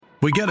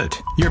We get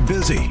it. You're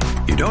busy.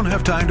 You don't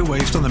have time to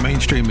waste on the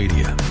mainstream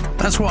media.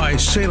 That's why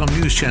Salem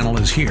News Channel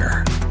is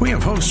here. We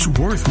have hosts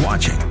worth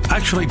watching,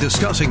 actually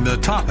discussing the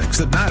topics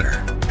that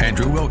matter.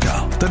 Andrew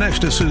Wilkow,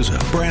 Dinesh D'Souza,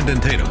 Brandon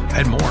Tatum,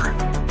 and more.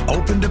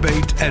 Open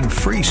debate and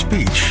free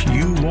speech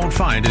you won't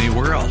find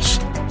anywhere else.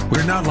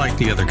 We're not like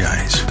the other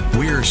guys.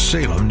 We're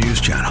Salem News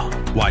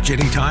Channel. Watch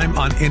anytime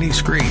on any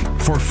screen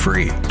for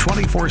free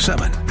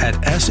 24/7 at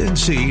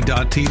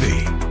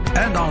snc.tv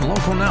and on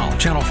Local Now,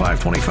 Channel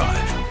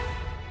 525.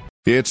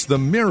 It's the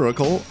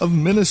miracle of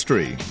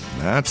ministry.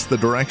 That's the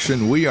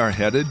direction we are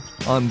headed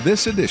on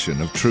this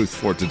edition of Truth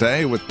for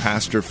Today with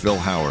Pastor Phil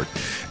Howard.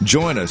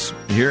 Join us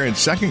here in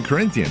 2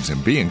 Corinthians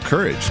and be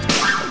encouraged.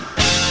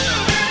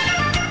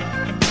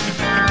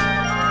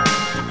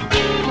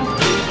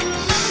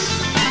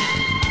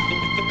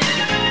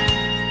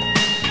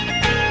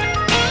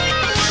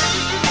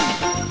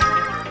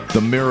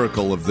 The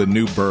miracle of the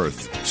new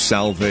birth,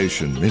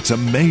 salvation. It's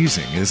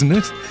amazing, isn't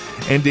it?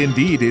 And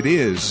indeed, it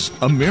is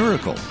a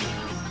miracle.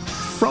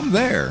 From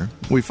there,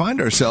 we find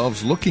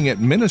ourselves looking at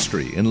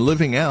ministry and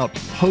living out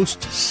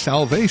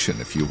post-salvation,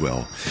 if you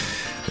will.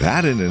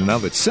 That in and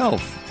of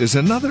itself is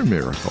another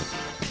miracle.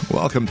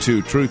 Welcome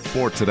to Truth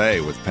for Today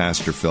with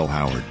Pastor Phil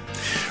Howard.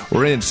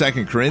 We're in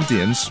 2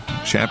 Corinthians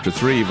chapter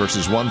 3,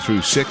 verses 1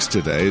 through 6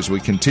 today as we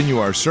continue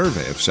our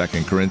survey of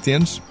 2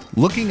 Corinthians,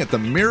 looking at the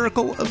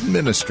miracle of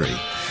ministry.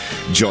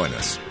 Join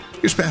us.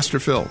 Here's Pastor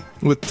Phil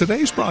with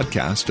today's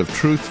broadcast of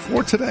Truth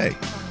for Today.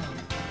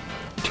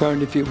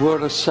 Turn, if you will,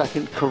 to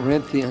 2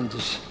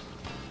 Corinthians.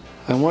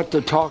 I want to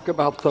talk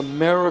about the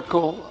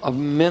miracle of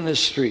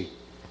ministry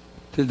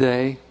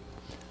today.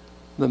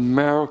 The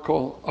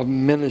miracle of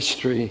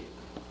ministry.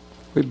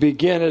 We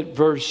begin at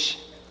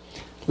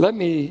let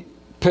me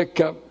pick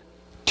up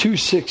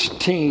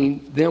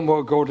 2:16, then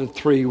we'll go to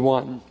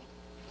 3:1.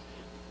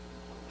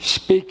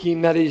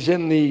 Speaking that he's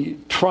in the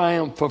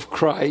triumph of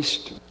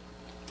Christ,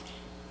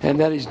 and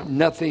that he's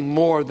nothing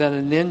more than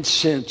an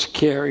incense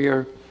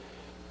carrier,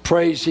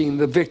 praising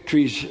the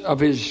victories of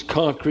his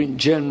conquering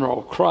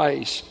general,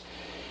 Christ.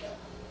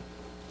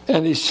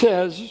 And he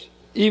says,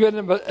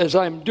 even as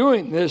I'm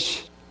doing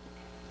this,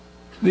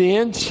 the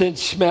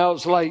incense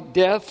smells like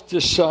death to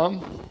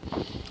some,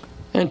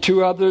 and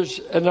to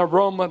others an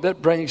aroma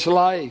that brings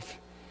life.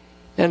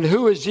 And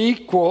who is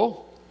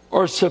equal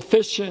or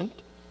sufficient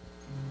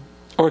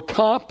or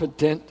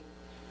competent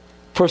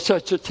for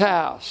such a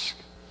task?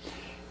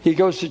 He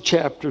goes to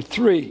chapter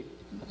 3.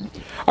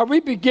 Are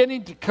we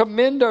beginning to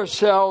commend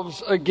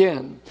ourselves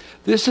again?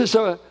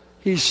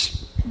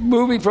 He's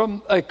moving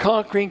from a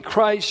conquering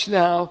Christ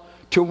now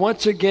to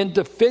once again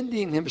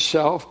defending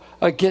himself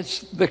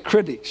against the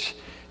critics.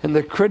 And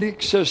the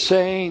critics are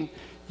saying,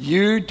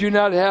 you do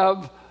not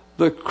have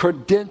the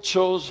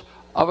credentials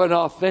of an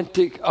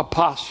authentic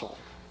apostle.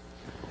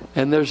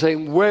 And they're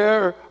saying,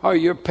 where are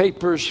your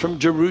papers from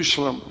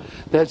Jerusalem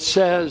that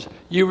says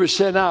you were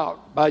sent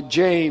out by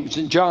James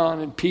and John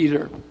and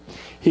Peter?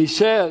 He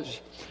says,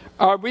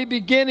 are we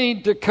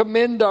beginning to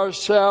commend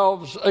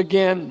ourselves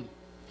again?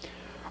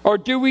 Or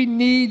do we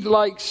need,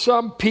 like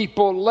some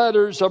people,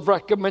 letters of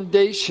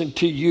recommendation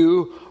to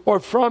you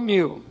or from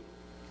you?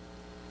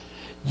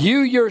 You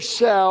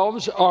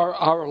yourselves are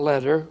our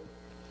letter,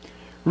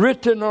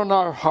 written on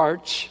our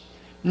hearts,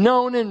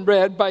 known and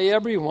read by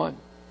everyone.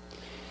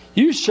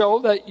 You show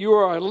that you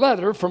are a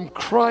letter from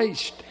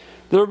Christ,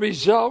 the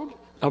result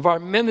of our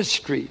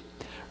ministry,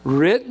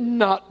 written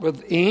not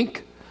with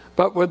ink,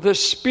 but with the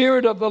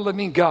Spirit of the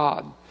living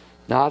God,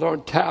 not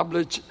on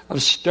tablets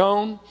of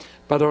stone,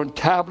 but on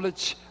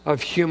tablets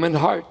of human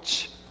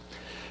hearts.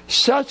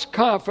 Such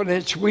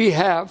confidence we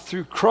have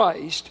through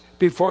Christ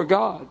before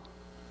God.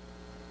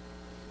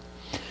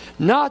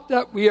 Not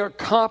that we are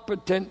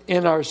competent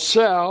in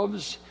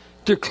ourselves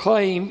to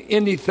claim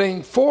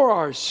anything for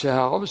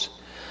ourselves,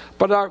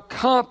 but our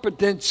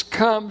competence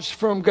comes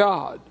from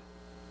God.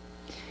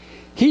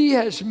 He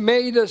has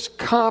made us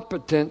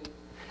competent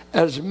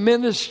as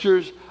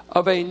ministers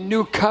of a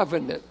new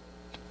covenant,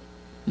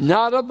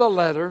 not of the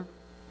letter,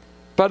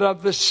 but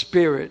of the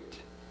Spirit.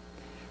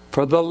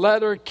 For the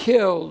letter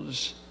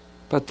kills,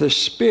 but the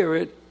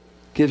Spirit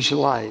gives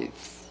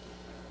life.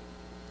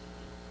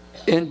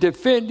 In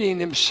defending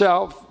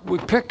himself, we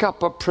pick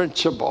up a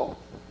principle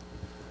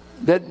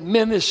that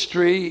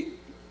ministry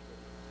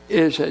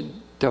is a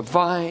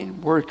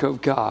divine work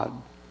of God.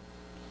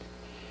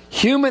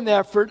 Human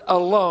effort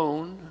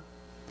alone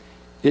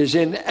is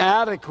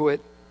inadequate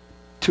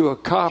to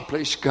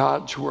accomplish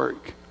God's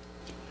work.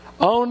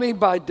 Only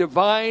by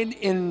divine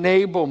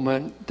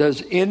enablement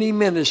does any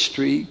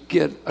ministry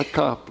get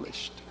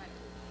accomplished.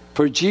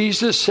 For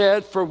Jesus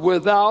said, for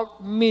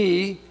without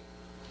me,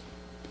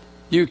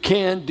 you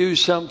can do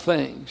some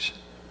things.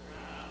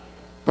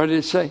 What did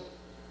it say?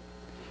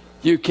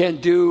 You can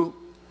do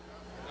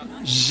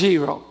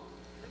zero.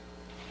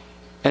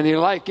 And he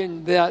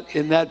likened that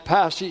in that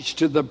passage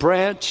to the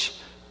branch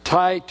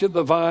tied to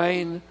the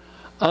vine.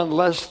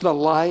 Unless the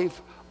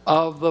life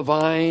of the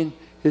vine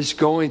is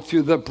going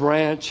through the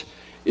branch,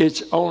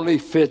 it's only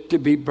fit to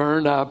be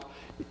burned up.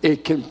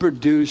 it can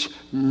produce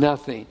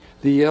nothing.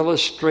 The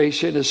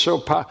illustration is so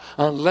powerful.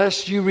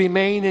 Unless you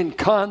remain in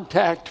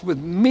contact with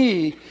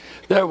me,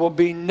 there will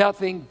be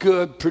nothing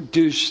good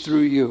produced through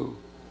you.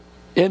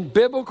 In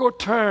biblical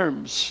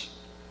terms,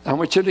 I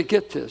want you to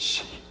get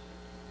this.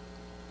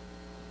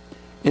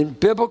 In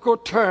biblical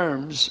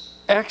terms,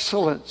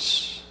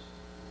 excellence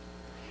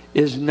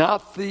is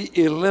not the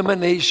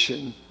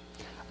elimination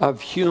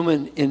of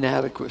human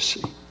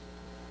inadequacy.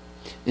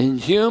 In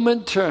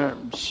human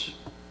terms,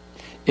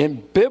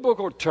 in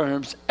biblical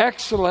terms,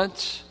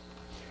 excellence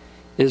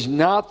is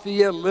not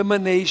the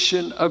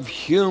elimination of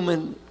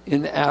human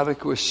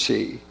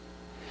inadequacy,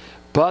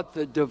 but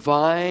the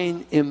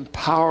divine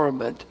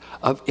empowerment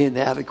of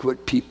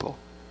inadequate people.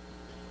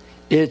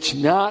 It's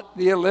not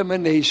the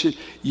elimination.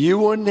 You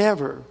will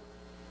never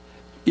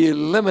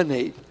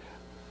eliminate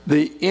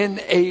the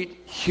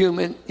innate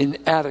human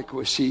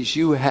inadequacies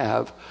you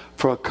have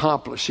for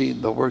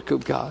accomplishing the work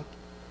of God.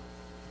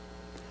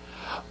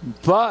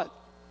 But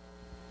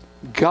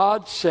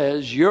God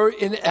says your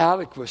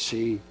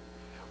inadequacy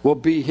will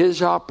be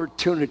His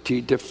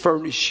opportunity to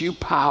furnish you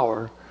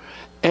power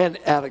and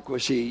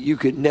adequacy you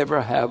could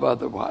never have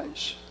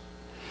otherwise.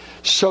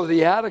 So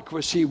the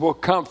adequacy will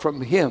come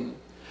from Him,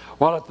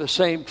 while at the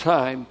same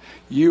time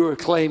you are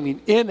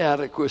claiming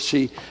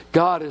inadequacy.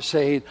 God is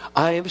saying,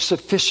 I am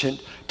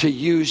sufficient to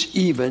use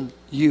even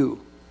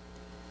you.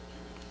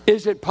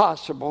 Is it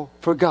possible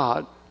for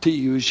God to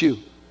use you?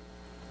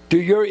 Do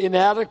your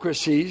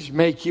inadequacies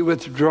make you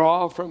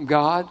withdraw from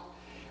God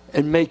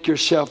and make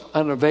yourself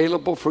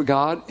unavailable for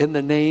God in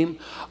the name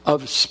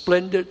of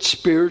splendid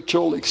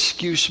spiritual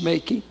excuse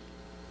making?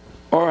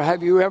 Or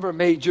have you ever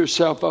made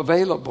yourself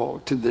available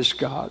to this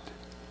God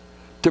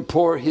to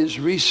pour His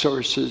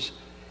resources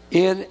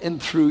in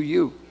and through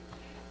you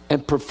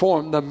and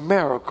perform the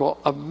miracle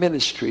of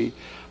ministry?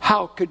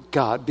 How could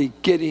God be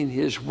getting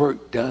His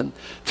work done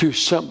through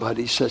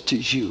somebody such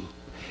as you?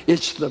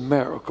 It's the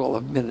miracle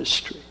of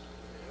ministry.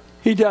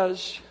 He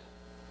does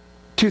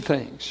two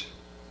things.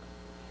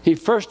 He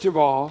first of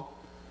all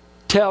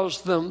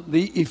tells them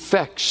the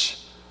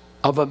effects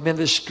of a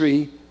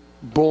ministry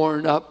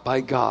borne up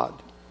by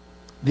God.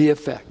 The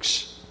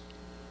effects.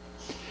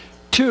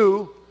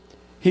 Two,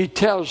 He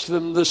tells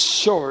them the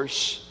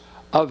source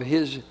of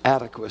His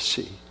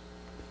adequacy,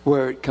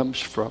 where it comes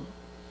from.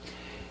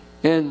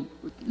 And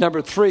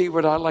number three,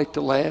 what I'd like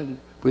to land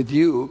with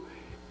you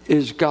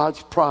is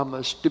God's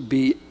promise to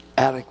be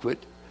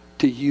adequate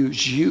to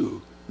use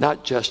you,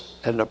 not just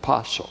an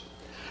apostle.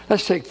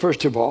 Let's take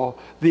first of all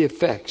the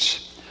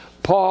effects.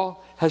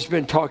 Paul has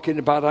been talking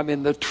about, I'm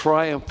in the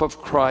triumph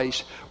of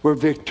Christ. We're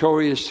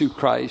victorious through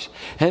Christ.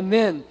 And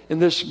then in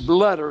this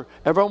letter,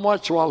 every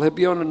once in a while he'll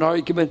be on an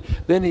argument.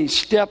 Then he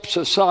steps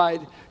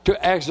aside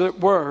to, as it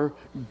were,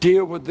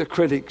 deal with the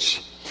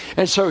critics.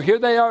 And so here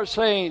they are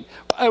saying,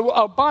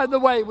 oh, by the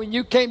way, when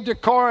you came to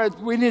Corinth,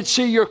 we didn't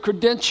see your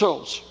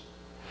credentials.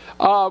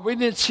 We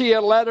didn't see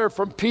a letter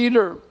from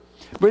Peter.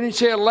 We didn't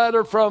see a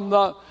letter from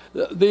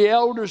the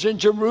elders in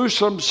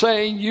Jerusalem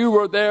saying you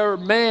were their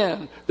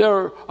man,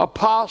 their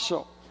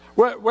apostle.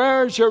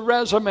 Where's your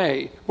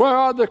resume? Where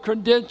are the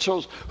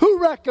credentials? Who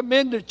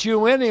recommended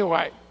you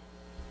anyway?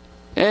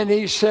 And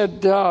he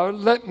said,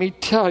 let me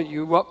tell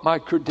you what my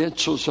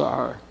credentials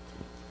are.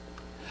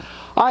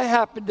 I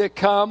happened to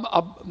come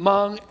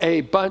among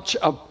a bunch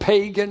of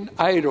pagan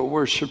idol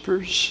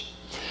worshipers.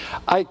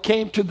 I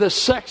came to the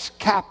sex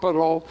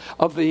capital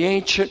of the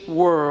ancient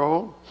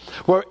world,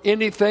 where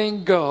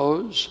anything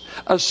goes,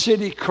 a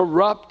city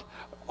corrupt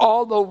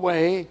all the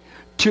way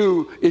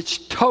to its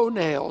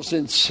toenails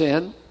in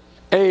sin,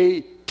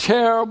 a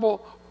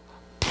terrible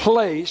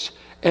place.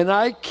 And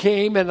I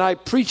came and I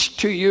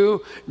preached to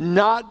you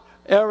not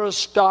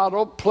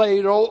Aristotle,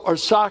 Plato, or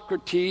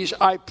Socrates.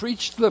 I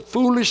preached the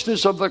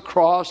foolishness of the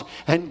cross,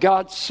 and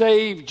God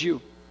saved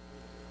you.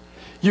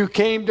 You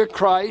came to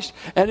Christ,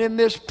 and in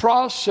this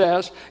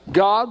process,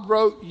 God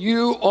wrote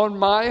you on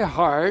my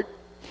heart.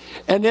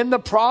 And in the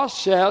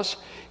process,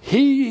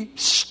 He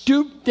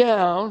stooped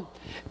down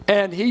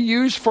and He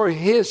used for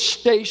His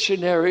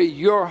stationery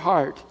your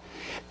heart.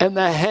 And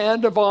the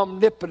hand of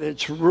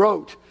omnipotence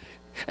wrote,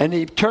 and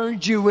He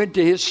turned you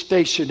into His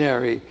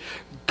stationery.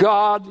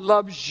 God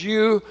loves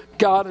you.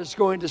 God is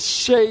going to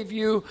save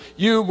you.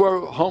 You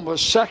were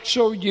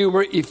homosexual. You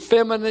were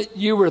effeminate.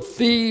 You were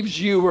thieves.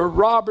 You were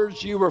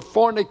robbers. You were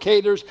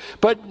fornicators.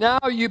 But now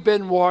you've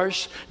been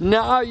washed.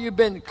 Now you've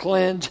been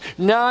cleansed.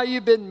 Now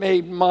you've been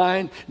made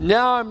mine.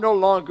 Now I'm no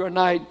longer an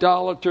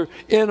idolater.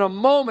 In a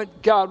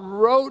moment, God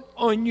wrote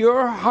on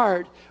your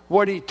heart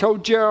what He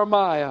told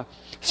Jeremiah.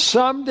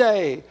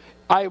 Someday,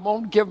 I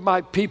won't give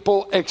my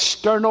people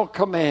external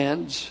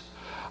commands.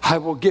 I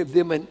will give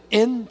them an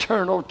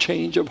internal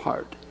change of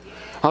heart.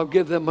 I'll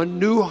give them a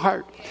new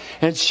heart.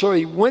 And so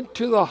He went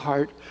to the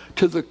heart,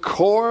 to the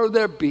core of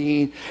their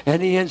being,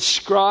 and He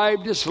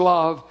inscribed His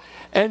love.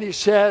 And He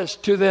says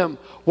to them,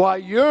 why,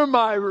 you're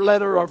my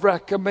letter of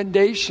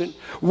recommendation.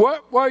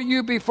 What were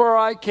you before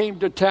I came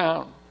to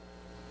town?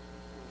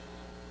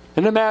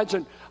 And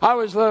imagine, I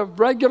was a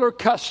regular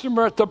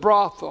customer at the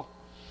brothel.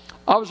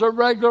 I was a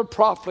regular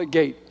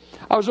profligate.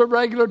 I was a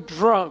regular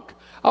drunk.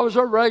 I was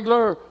a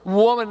regular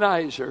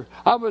womanizer.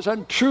 I was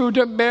untrue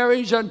to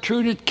marriage,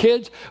 untrue to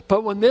kids.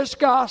 But when this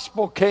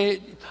gospel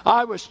came,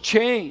 I was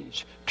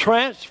changed,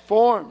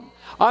 transformed.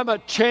 I'm a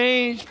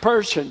changed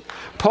person.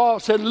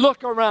 Paul said,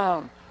 look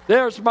around.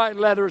 There's my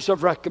letters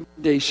of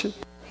recommendation.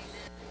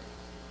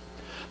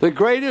 The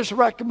greatest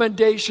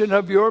recommendation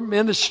of your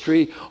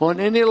ministry on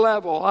any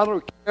level, I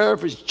don't care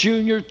if it's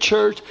junior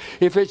church,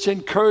 if it's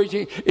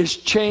encouraging, is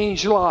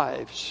change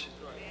lives.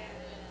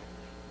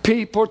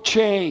 People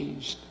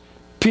changed.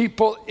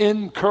 People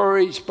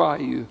encouraged by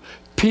you.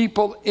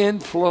 People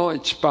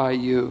influenced by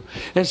you.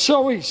 And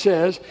so he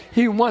says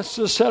he wants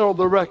to settle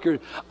the record.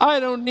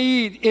 I don't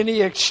need any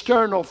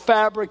external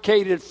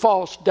fabricated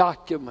false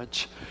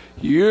documents.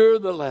 You're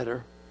the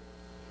letter.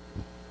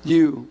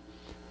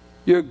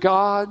 You're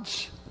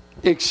God's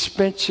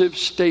expensive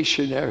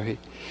stationery.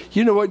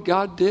 You know what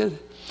God did?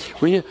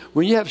 When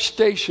you have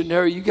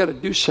stationery, you got to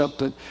do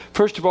something.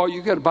 First of all,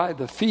 you got to buy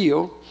the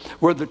field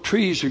where the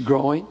trees are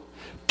growing.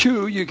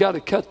 2, you got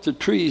to cut the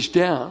trees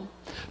down.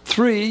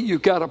 3, you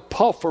got to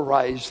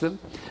pulverize them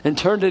and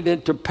turn it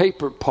into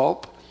paper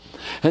pulp.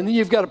 And then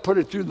you've got to put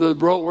it through the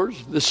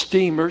rollers, the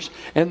steamers,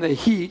 and the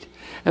heat.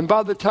 And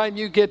by the time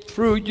you get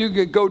through, you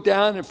could go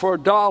down and for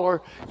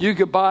 $1, you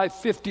could buy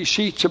 50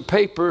 sheets of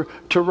paper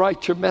to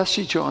write your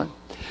message on.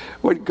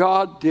 What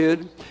God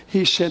did,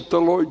 He sent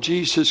the Lord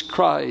Jesus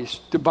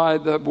Christ to buy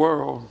the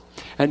world.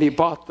 And He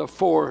bought the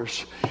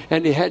force.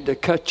 And He had to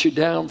cut you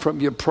down from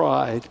your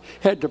pride.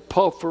 Had to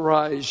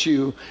pulverize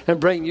you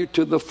and bring you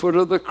to the foot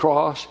of the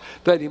cross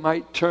that He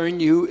might turn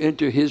you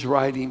into His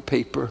writing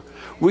paper.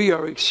 We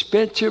are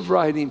expensive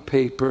writing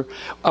paper,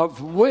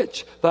 of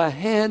which the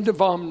hand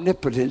of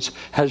omnipotence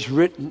has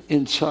written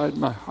inside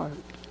my heart.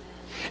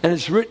 And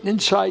it's written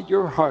inside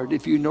your heart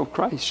if you know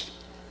Christ.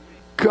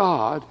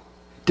 God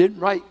didn't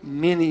write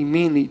mene,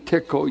 mene,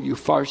 tekel,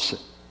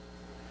 upharsin.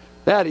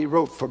 That He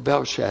wrote for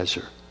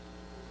Belshazzar.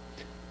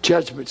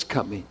 Judgment's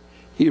coming.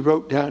 He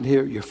wrote down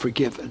here, you're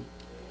forgiven.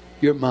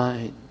 You're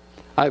mine.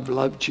 I've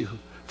loved you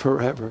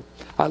forever.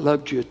 I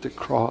loved you at the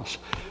cross.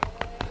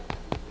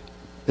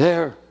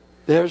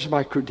 There's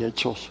my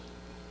credentials.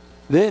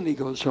 Then he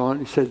goes on,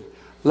 he said,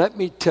 let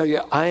me tell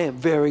you, I am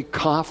very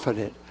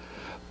confident.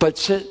 But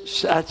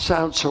since that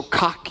sounds so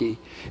cocky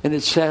and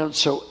it sounds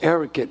so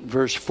arrogant in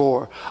verse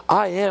 4,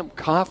 I am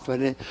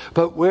confident,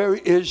 but where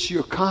is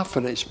your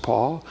confidence,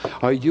 Paul?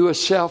 Are you a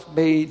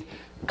self-made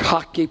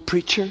cocky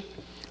preacher?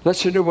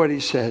 Listen to what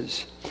he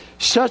says.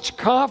 Such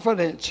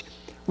confidence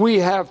we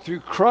have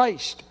through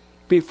Christ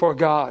before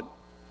God.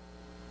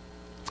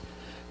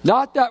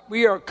 Not that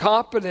we are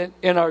confident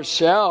in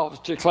ourselves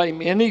to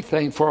claim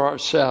anything for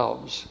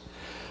ourselves,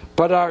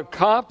 but our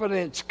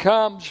confidence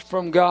comes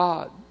from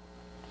God.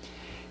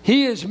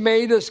 He has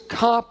made us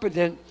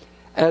competent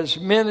as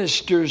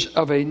ministers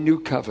of a new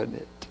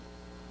covenant.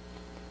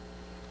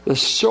 The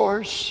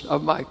source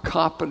of my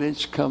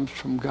competence comes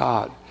from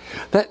God.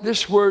 That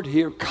this word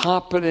here,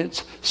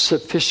 competence,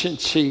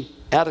 sufficiency,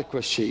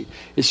 adequacy,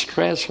 is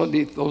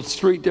translated those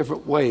 3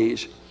 different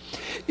ways.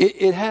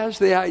 It has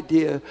the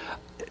idea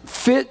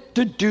fit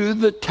to do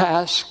the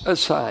task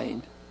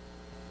assigned,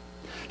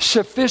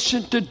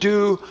 sufficient to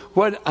do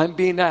what I'm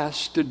being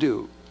asked to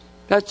do.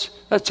 That's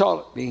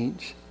all it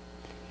means.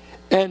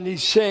 And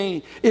he's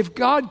saying, if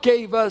God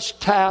gave us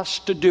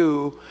tasks to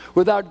do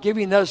without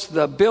giving us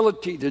the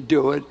ability to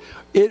do it,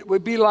 it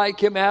would be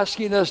like Him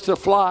asking us to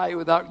fly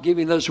without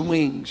giving us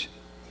wings.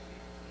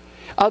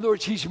 In other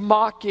words, He's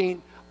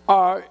mocking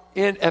our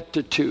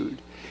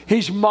ineptitude.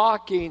 He's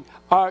mocking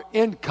our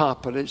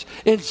incompetence.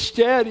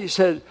 Instead, He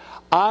said,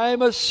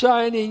 I'm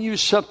assigning you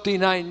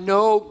something I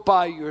know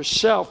by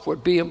yourself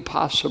would be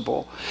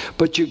impossible.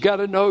 But you got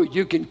to know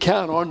you can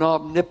count on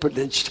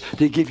omnipotence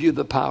to give you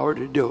the power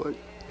to do it.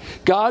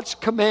 God's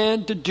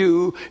command to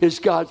do is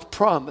God's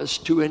promise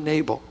to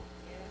enable.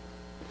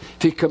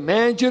 If He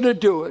commands you to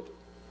do it,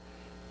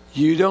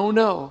 you don't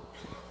know.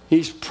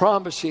 He's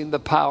promising the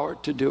power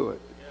to do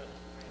it.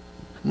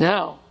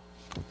 Now,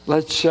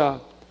 let's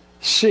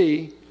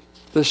see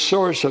the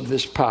source of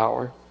this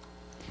power.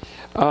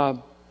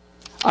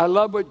 I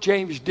love what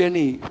James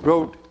Denny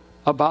wrote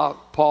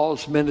about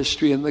Paul's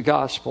ministry in the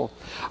gospel.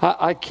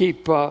 I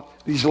keep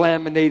these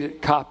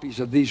laminated copies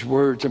of these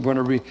words. I'm going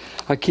to read.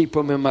 I keep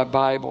them in my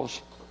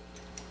Bibles.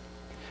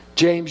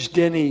 James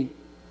Denny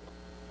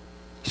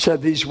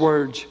said these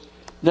words.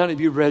 None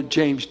of you read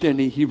James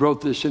Denny. He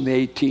wrote this in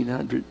the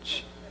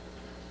 1800s.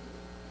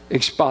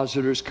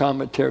 Expositor's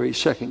Commentary,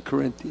 2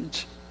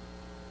 Corinthians.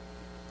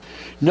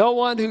 No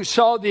one who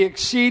saw the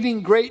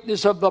exceeding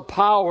greatness of the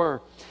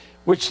power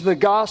which the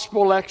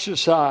gospel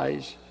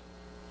exercised,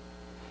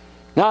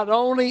 not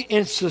only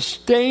in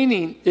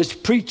sustaining its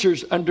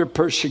preachers under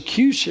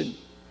persecution,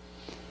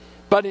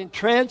 but in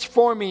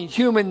transforming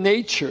human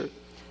nature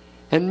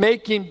and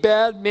making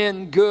bad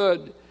men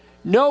good.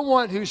 No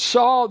one who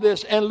saw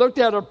this and looked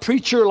at a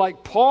preacher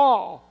like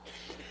Paul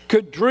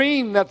could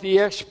dream that the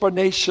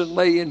explanation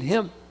lay in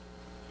him.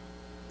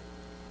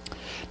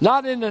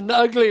 Not in an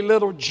ugly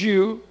little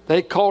Jew.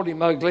 They called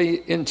him ugly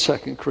in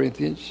 2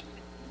 Corinthians.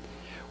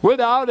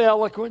 Without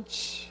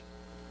eloquence,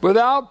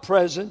 without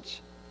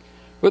presence,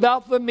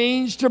 without the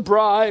means to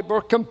bribe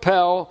or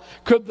compel,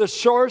 could the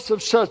source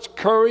of such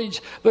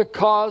courage, the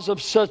cause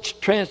of such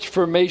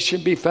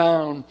transformation be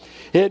found.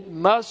 It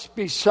must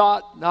be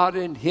sought not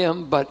in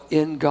him, but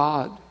in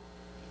God.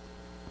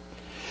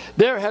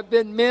 There have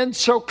been men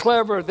so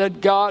clever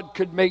that God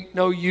could make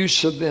no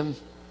use of them.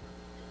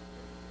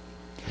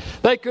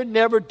 They could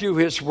never do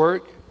his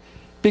work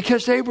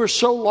because they were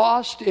so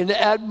lost in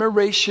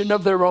admiration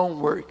of their own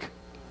work.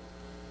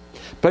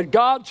 But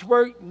God's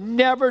work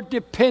never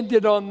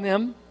depended on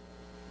them,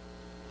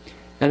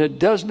 and it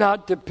does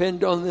not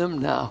depend on them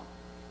now.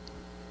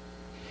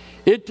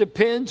 It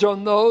depends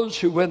on those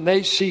who, when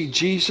they see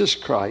Jesus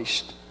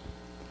Christ,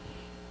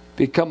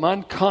 become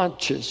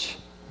unconscious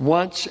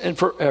once and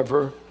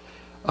forever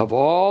of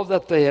all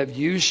that they have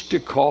used to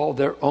call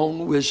their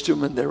own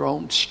wisdom and their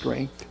own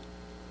strength.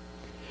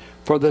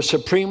 For the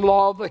supreme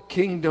law of the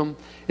kingdom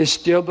is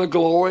still the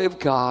glory of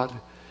God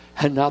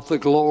and not the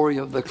glory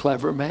of the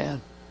clever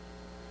man.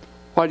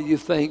 Why do you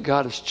think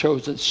God has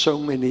chosen so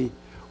many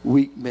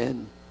weak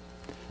men?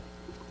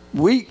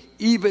 Weak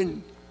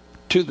even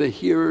to the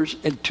hearers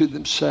and to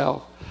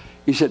themselves.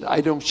 He said,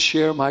 I don't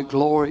share my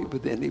glory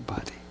with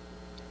anybody.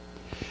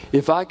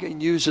 If I can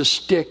use a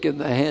stick in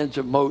the hands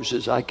of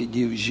Moses, I can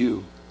use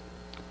you.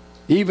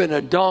 Even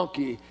a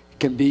donkey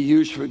can be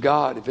used for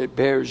God if it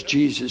bears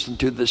Jesus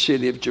into the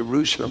city of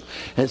Jerusalem.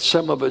 And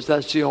some of us,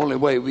 that's the only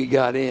way we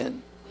got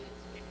in.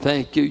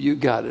 Thank you. You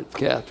got it,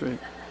 Catherine.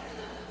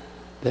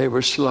 They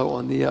were slow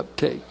on the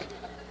uptake.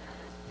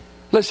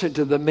 Listen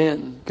to the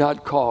men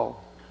God called.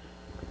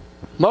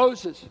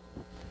 Moses,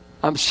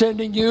 I'm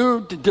sending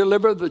you to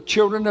deliver the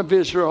children of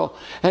Israel.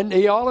 And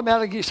he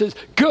automatically says,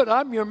 good,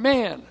 I'm your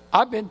man.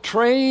 I've been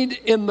trained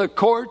in the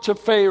courts of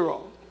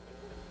Pharaoh.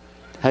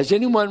 Has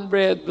anyone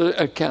read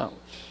the accounts?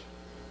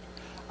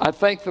 I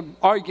think the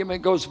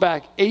argument goes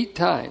back 8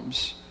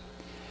 times.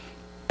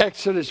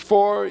 Exodus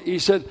 4, he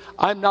said,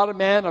 I'm not a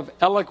man of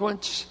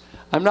eloquence.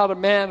 I'm not a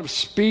man of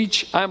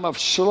speech. I'm of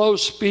slow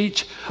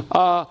speech.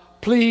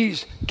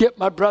 Please get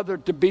my brother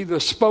to be the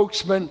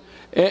spokesman,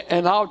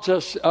 and I'll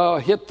just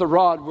hit the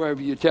rod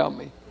wherever you tell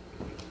me.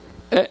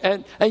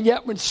 And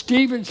yet when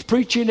Stephen's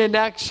preaching in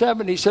Acts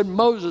 7, he said,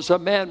 Moses, a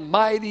man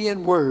mighty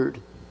in word,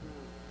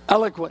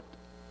 eloquent.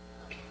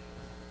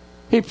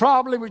 He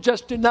probably was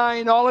just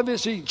denying all of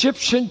his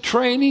Egyptian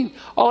training,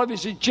 all of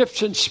his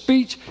Egyptian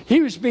speech.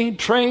 He was being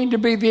trained to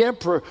be the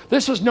emperor.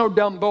 This is no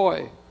dumb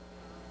boy.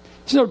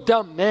 He's no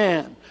dumb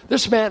man.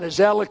 This man is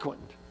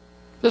eloquent.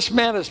 This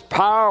man is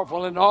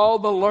powerful in all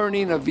the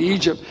learning of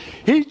Egypt.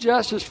 He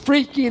just is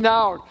freaking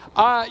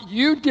out.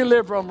 You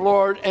deliver him,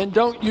 Lord, and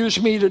don't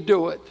use me to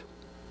do it.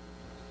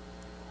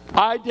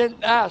 I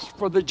didn't ask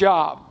for the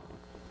job.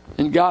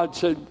 And God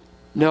said,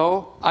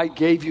 no, I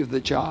gave you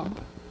the job.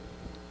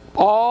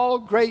 All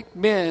great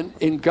men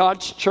in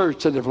God's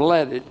church that have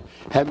led it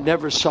have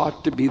never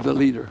sought to be the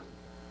leader.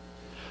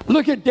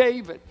 Look at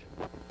David.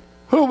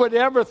 Who would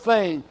ever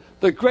think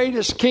the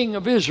greatest king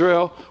of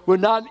Israel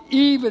would not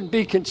even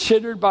be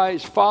considered by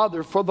his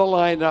father for the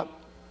lineup?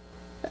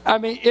 I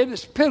mean, it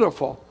is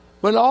pitiful.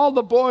 When all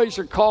the boys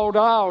are called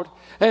out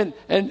and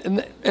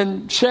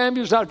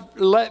Samuel's not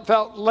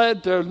felt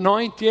led to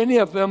anoint any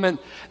of them, and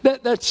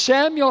that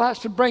Samuel has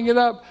to bring it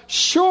up.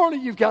 Surely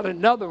you've got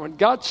another one.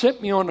 God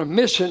sent me on a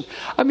mission.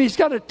 I mean, he's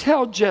got to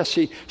tell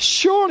Jesse,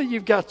 surely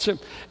you've got some.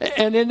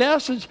 And in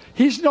essence,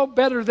 he's no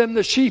better than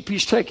the sheep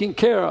he's taking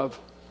care of.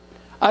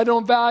 I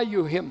don't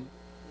value him.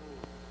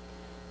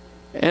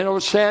 And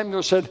old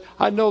Samuel said,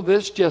 I know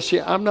this,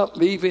 Jesse, I'm not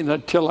leaving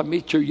until I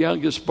meet your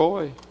youngest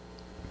boy.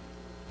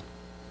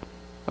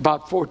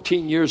 About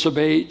 14 years of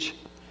age.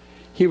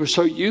 He was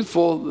so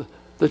youthful,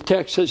 the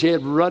text says he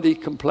had ruddy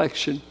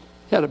complexion.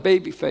 He had a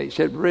baby face,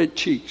 he had red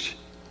cheeks.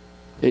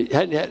 He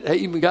hadn't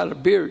even got a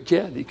beard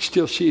yet. He could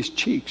still see his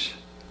cheeks.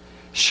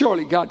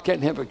 Surely God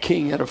can't have a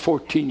king and a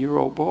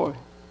 14-year-old boy.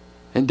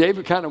 And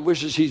David kind of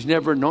wishes he's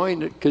never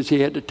anointed because he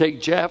had to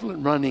take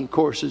javelin running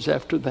courses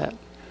after that.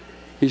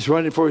 He's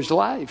running for his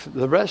life.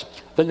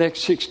 The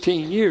next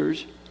 16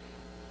 years.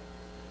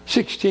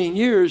 16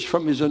 years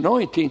from his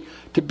anointing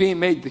to being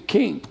made the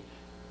king.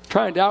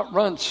 Trying to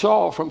outrun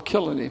Saul from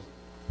killing him.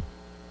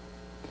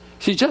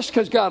 See, just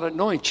because God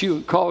anoints you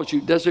and calls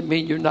you doesn't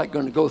mean you're not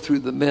going to go through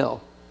the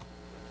mill.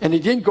 And he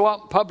didn't go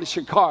out and publish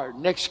a card,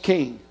 next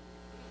king.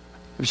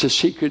 It was a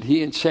secret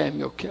he and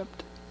Samuel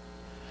kept.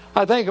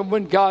 I think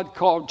when God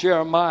called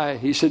Jeremiah,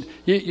 he said,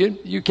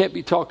 you can't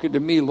be talking to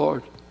me,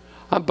 Lord.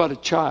 I'm but a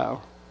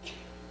child.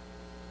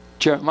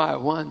 Jeremiah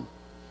 1,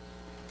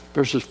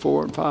 verses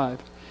 4 and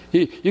 5.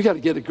 You got to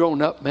get a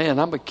grown-up man.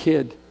 I'm a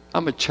kid.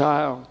 I'm a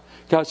child.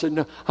 God said,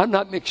 no, I'm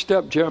not mixed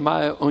up,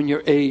 Jeremiah, on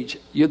your age.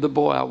 You're the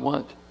boy I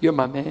want. You're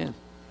my man.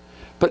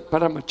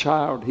 But I'm a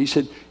child. He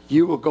said,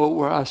 you will go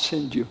where I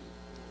send you.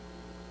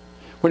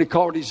 When he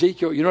called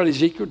Ezekiel, you know what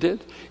Ezekiel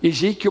did?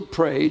 Ezekiel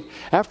prayed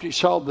after he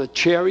saw the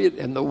chariot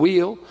and the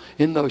wheel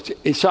in the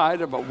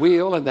inside of a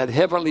wheel and that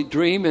heavenly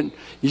dream in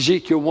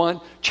Ezekiel 1,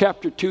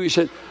 chapter 2. He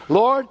said,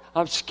 Lord,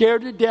 I'm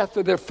scared to death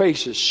of their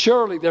faces.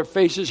 Surely their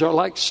faces are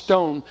like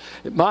stone.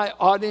 My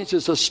audience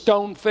is a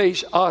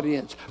stone-faced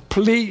audience.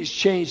 Please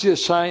change the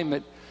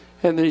assignment.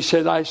 And then he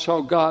said, I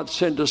saw God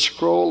send a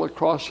scroll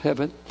across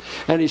heaven.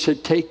 And he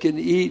said, take and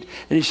eat.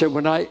 And he said,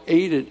 when I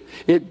ate it,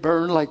 it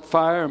burned like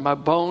fire in my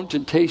bones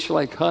and tasted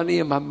like honey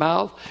in my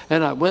mouth.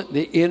 And I went in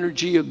the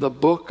energy of the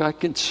book I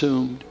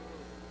consumed.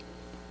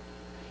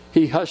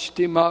 He hushed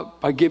him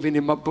up by giving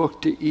him a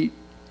book to eat.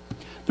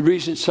 The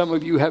reason some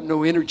of you have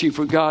no energy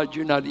for God,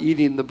 you're not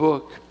eating the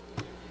book.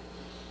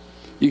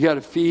 You got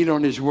to feed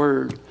on his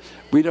word.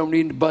 We don't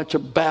need a bunch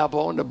of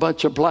babble and a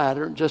bunch of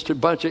blather and just a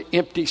bunch of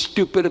empty,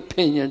 stupid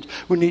opinions.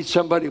 We need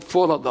somebody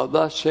full of the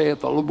thus saith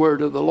the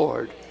word of the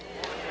Lord.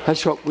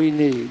 That's what we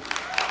need.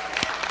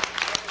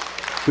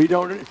 You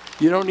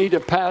don't need to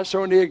pass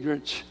on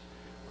ignorance.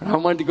 When I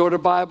wanted to go to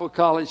Bible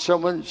college, so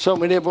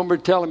many of them were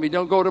telling me,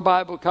 don't go to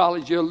Bible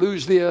college, you'll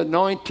lose the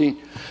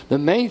anointing. The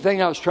main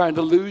thing I was trying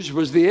to lose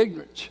was the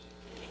ignorance.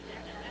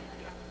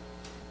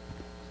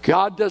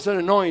 God doesn't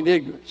anoint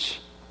ignorance.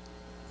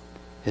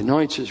 He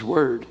anoints his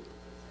word.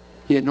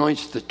 He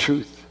anoints the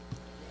truth.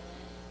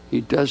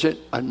 He doesn't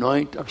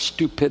anoint our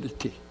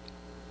stupidity.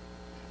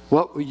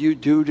 What will you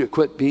do to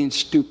quit being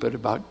stupid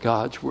about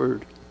God's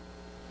word?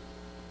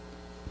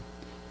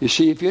 You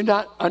see, if you're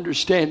not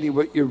understanding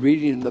what you're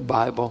reading in the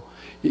Bible,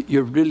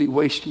 you're really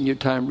wasting your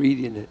time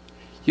reading it.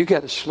 You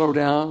got to slow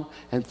down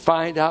and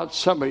find out,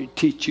 somebody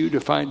teach you to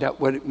find out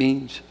what it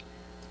means.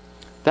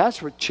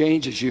 That's what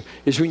changes you,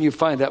 is when you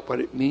find out what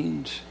it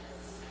means.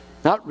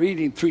 Not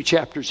reading 3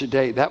 chapters a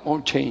day. That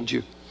won't change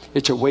you.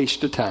 It's a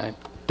waste of time.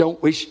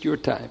 Don't waste your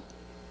time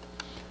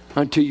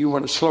until you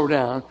want to slow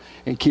down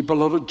and keep a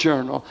little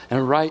journal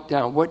and write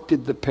down, what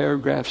did the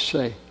paragraph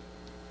say?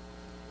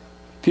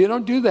 If you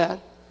don't do that,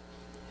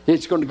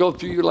 it's going to go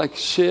through you like a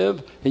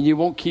sieve and you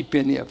won't keep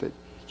any of it.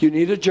 You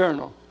need a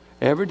journal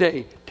every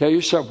day. Tell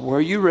yourself where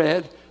you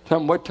read, tell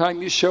them what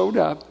time you showed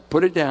up,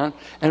 put it down,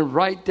 and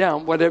write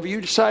down whatever you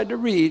decide to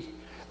read.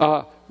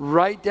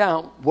 Write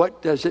down,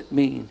 what does it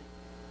mean?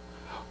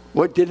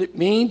 What did it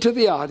mean to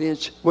the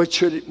audience? What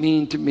should it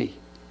mean to me?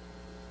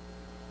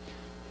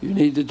 You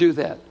need to do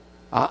that.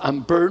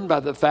 I'm burdened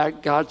by the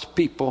fact God's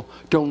people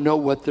don't know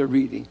what they're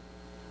reading.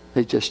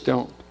 They just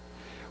don't.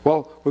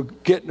 Well, we're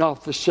getting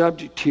off the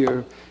subject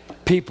here.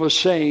 People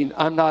saying,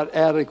 I'm not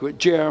adequate.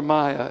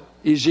 Jeremiah,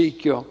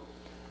 Ezekiel.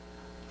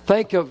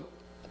 Think of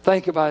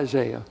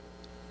Isaiah.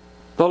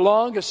 The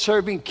longest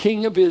serving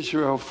king of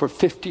Israel for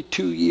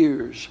 52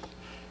 years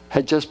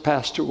had just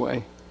passed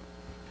away.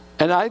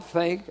 And I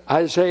think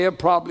Isaiah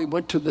probably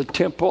went to the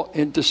temple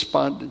in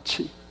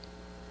despondency.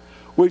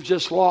 We've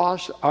just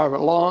lost our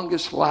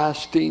longest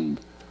lasting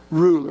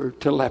ruler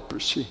to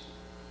leprosy.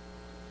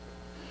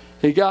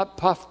 He got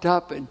puffed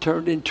up and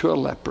turned into a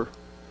leper.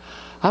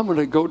 I'm going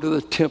to go to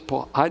the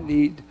temple. I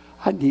need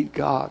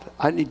God.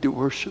 I need to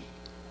worship.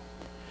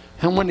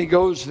 And when he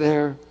goes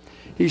there,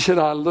 he said,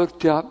 I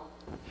looked up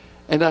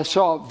and I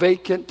saw a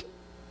vacant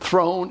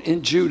throne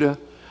in Judah.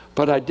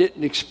 But I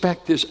didn't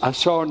expect this. I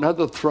saw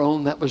another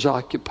throne that was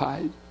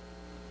occupied.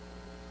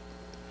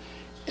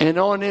 And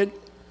on it,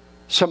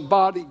 some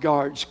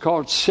bodyguards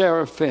called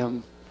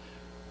seraphim.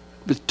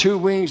 With 2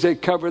 wings, they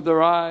covered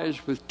their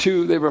eyes. With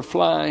 2, they were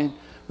flying.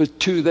 With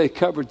 2, they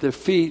covered their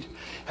feet.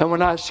 And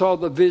when I saw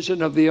the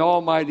vision of the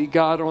Almighty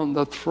God on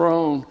the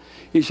throne,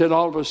 he said,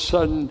 all of a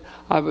sudden,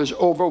 I was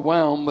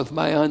overwhelmed with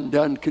my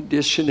undone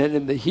condition. And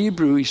in the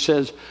Hebrew, he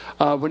says,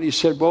 when he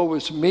said, woe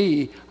is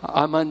me,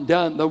 I'm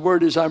undone. The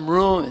word is, I'm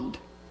ruined.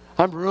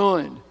 I'm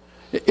ruined.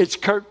 It's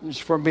curtains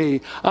for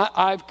me.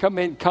 I've come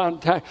in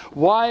contact.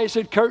 Why is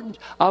it curtains?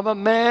 I'm a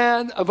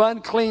man of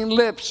unclean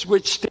lips,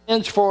 which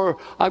stands for,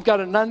 I've got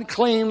an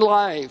unclean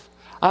life.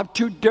 I'm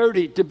too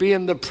dirty to be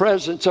in the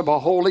presence of a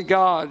holy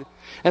God.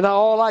 And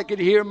all I could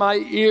hear in my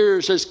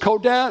ears is,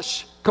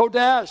 Kodesh,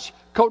 Kodesh,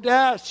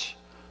 Kodesh.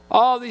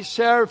 All these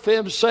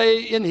seraphim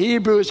say in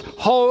Hebrew is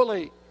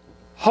holy,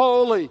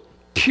 holy,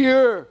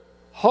 pure,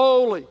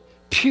 holy,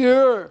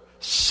 pure,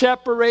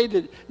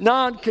 separated,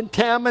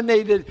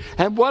 non-contaminated.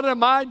 And what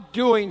am I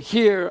doing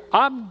here?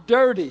 I'm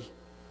dirty.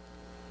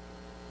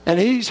 And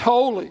he's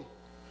holy.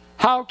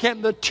 How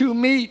can the two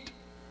meet?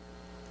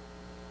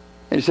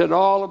 And he said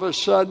all of a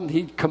sudden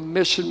he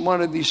commissioned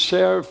one of these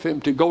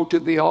seraphim to go to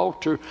the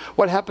altar.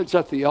 What happens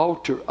at the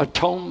altar?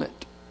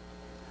 Atonement.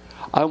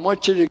 I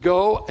want you to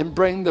go and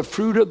bring the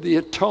fruit of the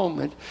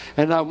atonement.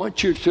 And I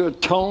want you to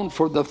atone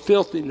for the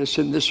filthiness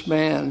in this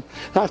man.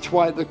 That's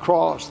why the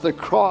cross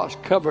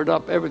covered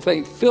up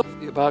everything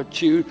filthy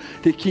about you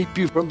to keep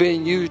you from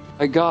being used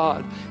by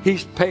God.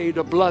 He's paid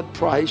a blood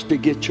price to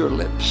get your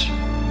lips.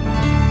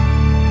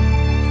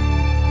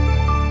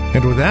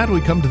 And with that,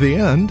 we come to the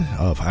end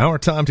of our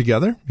time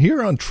together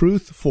here on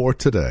Truth for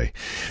Today,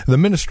 the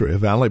ministry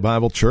of Valley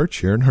Bible Church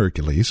here in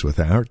Hercules with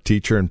our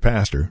teacher and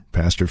pastor,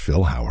 Pastor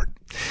Phil Howard.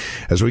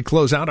 As we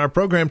close out our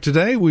program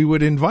today, we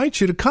would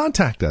invite you to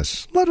contact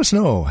us. Let us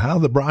know how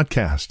the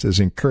broadcast has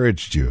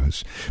encouraged you,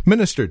 has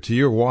ministered to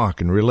your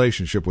walk and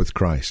relationship with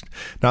Christ.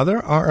 Now,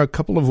 there are a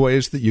couple of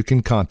ways that you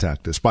can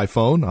contact us. By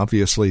phone,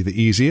 obviously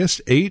the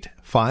easiest,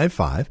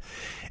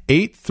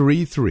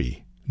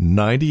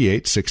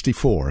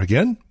 855-833-9864.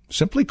 Again,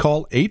 simply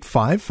call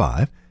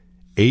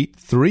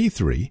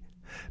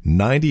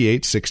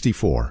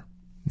 855-833-9864.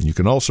 You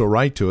can also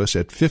write to us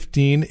at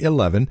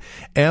 1511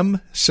 M.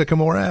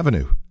 Sycamore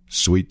Avenue,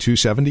 Suite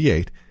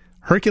 278,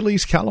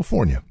 Hercules,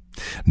 California.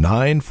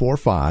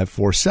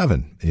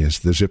 94547 is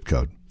the zip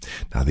code.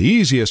 Now, the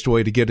easiest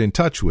way to get in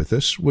touch with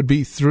us would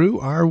be through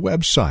our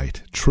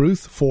website,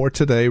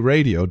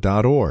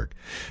 truthfortodayradio.org.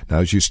 Now,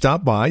 as you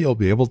stop by, you'll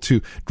be able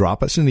to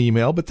drop us an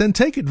email, but then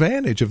take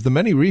advantage of the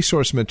many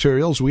resource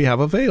materials we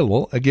have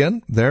available,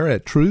 again, there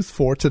at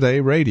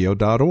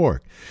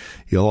truthfortodayradio.org.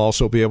 You'll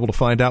also be able to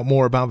find out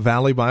more about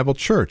Valley Bible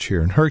Church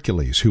here in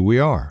Hercules, who we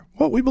are,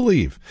 what we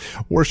believe,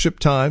 worship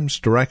times,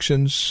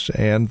 directions,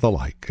 and the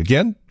like.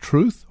 Again,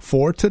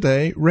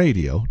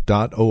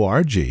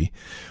 truthfortodayradio.org,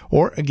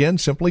 or again,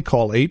 simply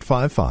call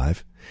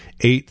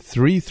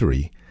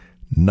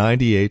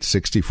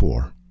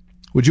 855-833-9864.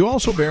 Would you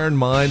also bear in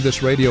mind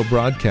this radio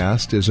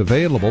broadcast is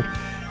available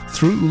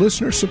through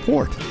listener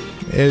support?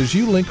 As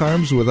you link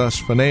arms with us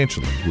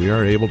financially, we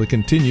are able to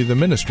continue the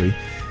ministry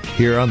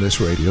here on this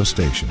radio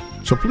station.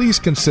 So please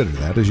consider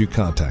that as you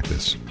contact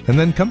us. And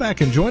then come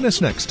back and join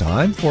us next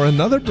time for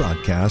another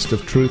broadcast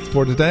of Truth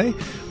for Today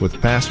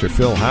with Pastor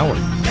Phil Howard.